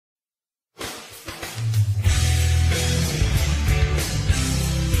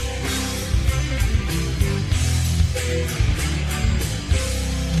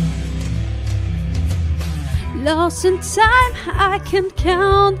lost in time. I can't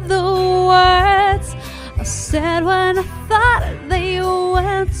count the words I said when I thought they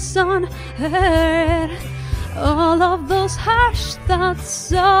went unheard. All of those harsh thoughts,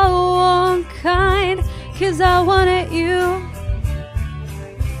 so unkind, 'cause I wanted you.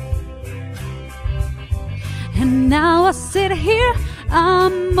 And now I sit here,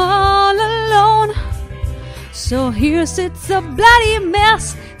 I'm all alone. So here sits a bloody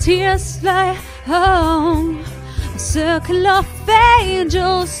mess, tears fly home. A circle of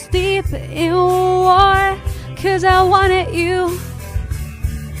angels deep in war, 'cause I wanted you.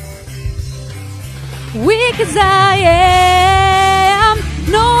 Weak as I am,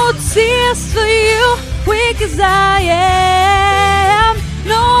 no tears for you. Weak as I am,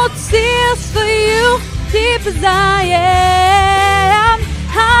 no tears for you. Deep as I am,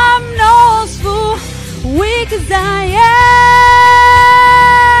 I'm no fool. Weak as I am.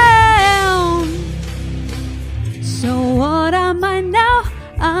 So what am I now?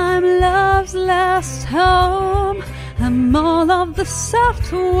 I'm love's last home. I'm all of the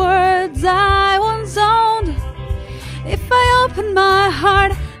soft words I once owned. If I opened my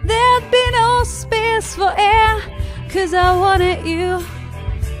heart, there'd be no space for air, 'cause I wanted you.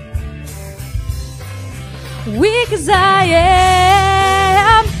 Weak as I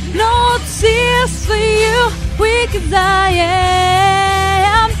am, no tears for you. Weak as I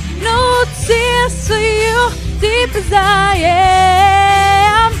am, no tears for you. Deep as I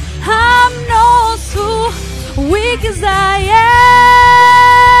am, I'm no fool. Weak as I am.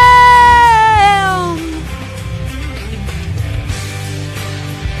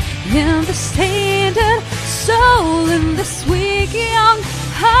 In this tainted soul, in this weak young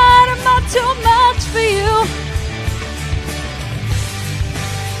heart, am I too much for you?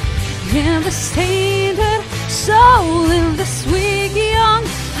 In this tainted soul, in this weak young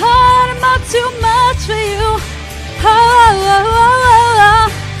heart, am I too much for you? Oh, oh, oh, oh, oh.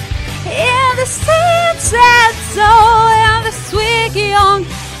 In this tainted soul, in this weak young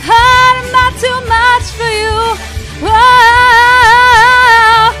heart, am I too much for